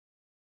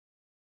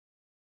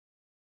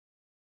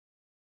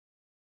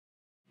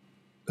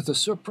The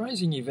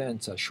surprising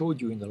events I showed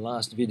you in the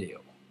last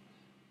video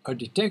are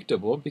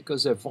detectable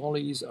because their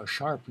volleys are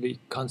sharply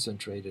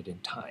concentrated in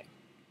time.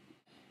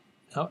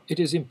 Now, it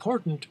is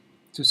important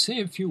to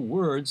say a few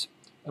words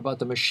about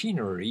the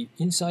machinery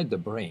inside the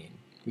brain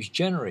which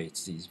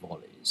generates these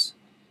volleys,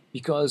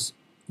 because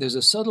there's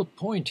a subtle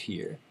point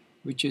here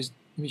which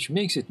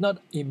makes it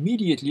not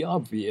immediately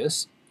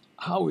obvious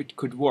how it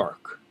could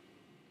work.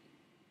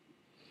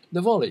 The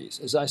volleys,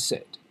 as I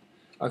said,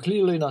 are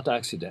clearly not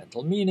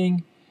accidental,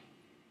 meaning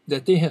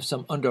that they have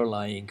some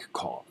underlying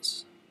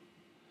cause.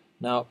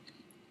 Now,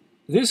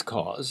 this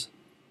cause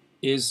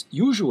is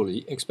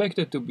usually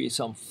expected to be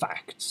some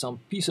fact, some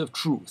piece of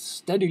truth,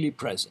 steadily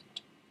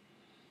present.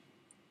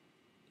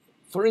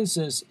 For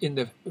instance, in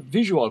the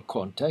visual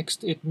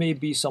context, it may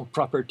be some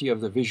property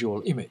of the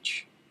visual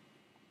image.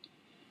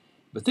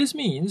 But this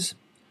means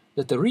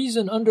that the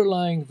reason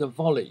underlying the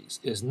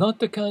volleys is not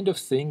the kind of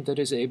thing that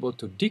is able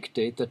to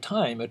dictate the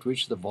time at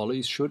which the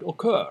volleys should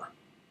occur.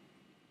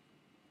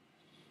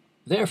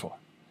 Therefore,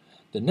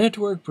 the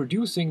network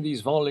producing these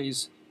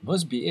volleys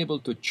must be able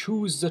to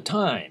choose the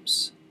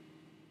times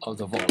of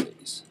the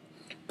volleys.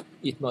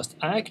 It must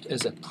act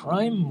as a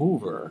prime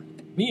mover,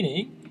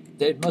 meaning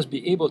that it must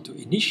be able to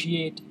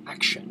initiate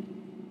action.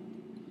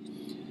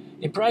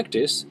 In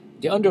practice,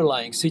 the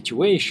underlying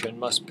situation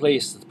must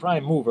place the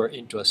prime mover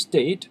into a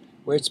state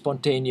where it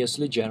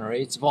spontaneously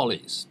generates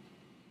volleys.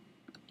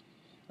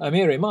 I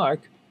may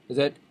remark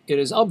that it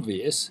is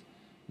obvious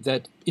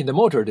that in the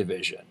motor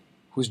division,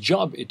 whose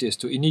job it is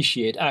to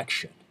initiate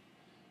action,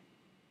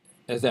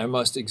 there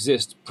must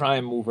exist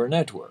prime mover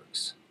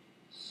networks.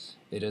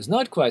 It is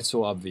not quite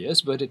so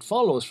obvious, but it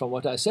follows from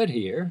what I said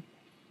here,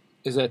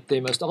 is that they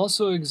must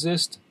also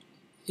exist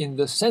in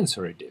the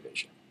sensory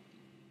division.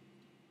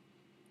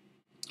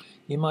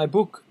 In my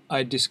book,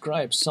 I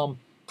describe some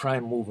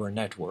prime mover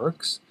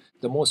networks.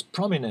 The most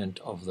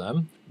prominent of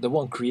them, the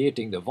one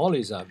creating the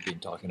volleys I've been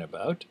talking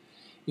about,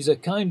 is a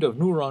kind of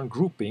neuron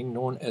grouping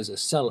known as a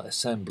cell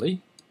assembly,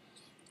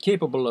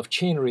 capable of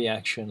chain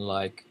reaction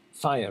like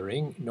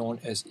firing, known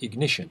as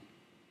ignition.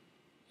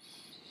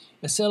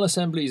 A cell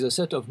assembly is a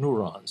set of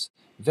neurons,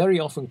 very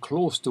often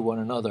close to one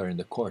another in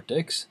the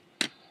cortex,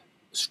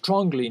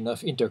 strongly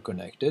enough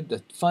interconnected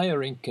that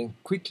firing can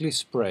quickly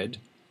spread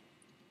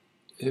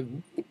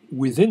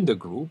within the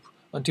group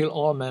until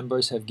all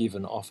members have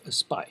given off a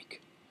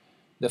spike.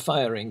 The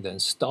firing then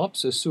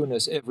stops as soon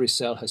as every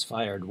cell has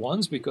fired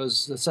once,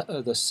 because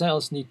the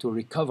cells need to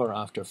recover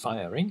after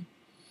firing.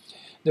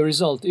 The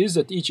result is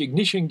that each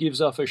ignition gives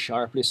off a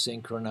sharply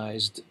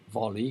synchronized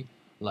volley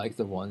like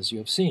the ones you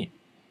have seen.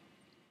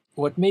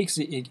 What makes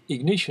the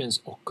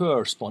ignitions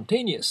occur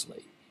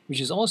spontaneously,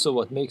 which is also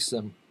what makes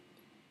them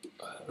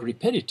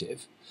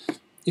repetitive,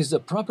 is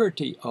the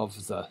property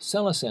of the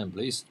cell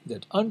assemblies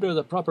that under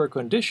the proper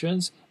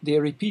conditions they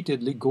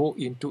repeatedly go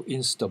into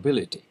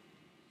instability.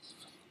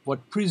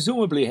 What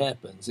presumably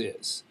happens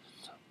is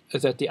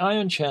that the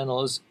ion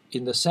channels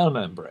in the cell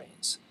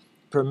membranes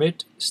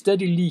permit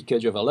steady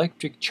leakage of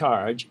electric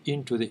charge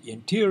into the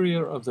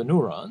interior of the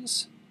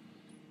neurons,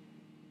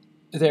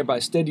 thereby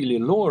steadily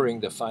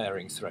lowering the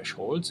firing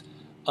thresholds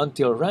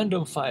until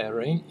random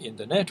firing in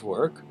the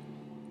network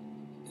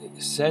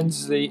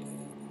sends the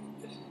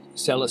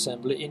cell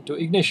assembly into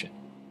ignition.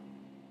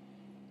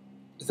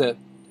 The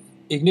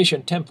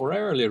ignition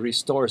temporarily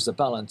restores the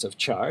balance of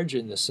charge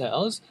in the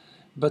cells,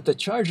 but the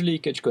charge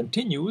leakage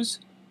continues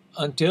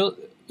until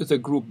the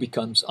group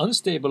becomes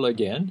unstable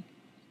again,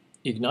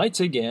 ignites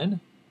again,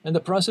 and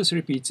the process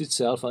repeats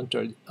itself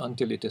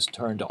until it is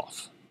turned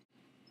off.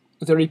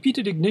 The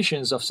repeated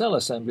ignitions of cell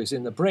assemblies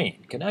in the brain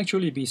can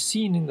actually be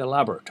seen in the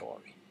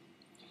laboratory.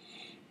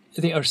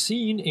 They are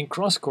seen in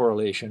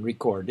cross-correlation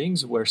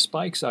recordings where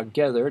spikes are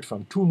gathered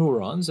from two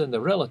neurons and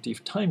the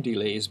relative time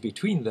delays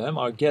between them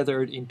are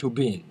gathered into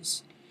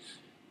bins.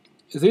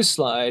 This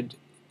slide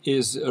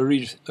is a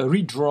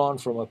redrawn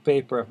from a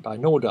paper by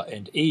Noda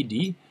and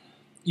Adi.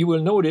 You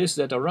will notice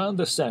that around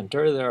the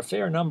center there are a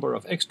fair number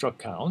of extra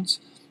counts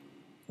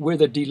where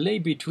the delay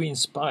between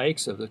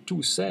spikes of the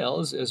two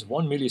cells is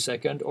 1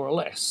 millisecond or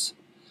less.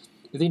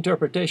 The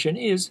interpretation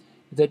is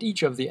that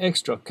each of the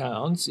extra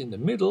counts in the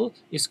middle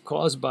is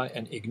caused by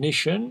an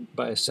ignition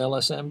by a cell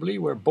assembly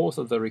where both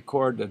of the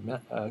recorded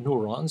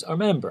neurons are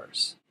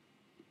members.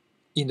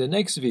 In the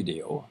next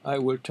video, I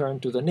will turn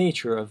to the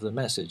nature of the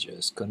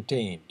messages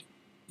contained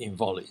in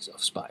volleys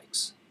of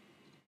spikes.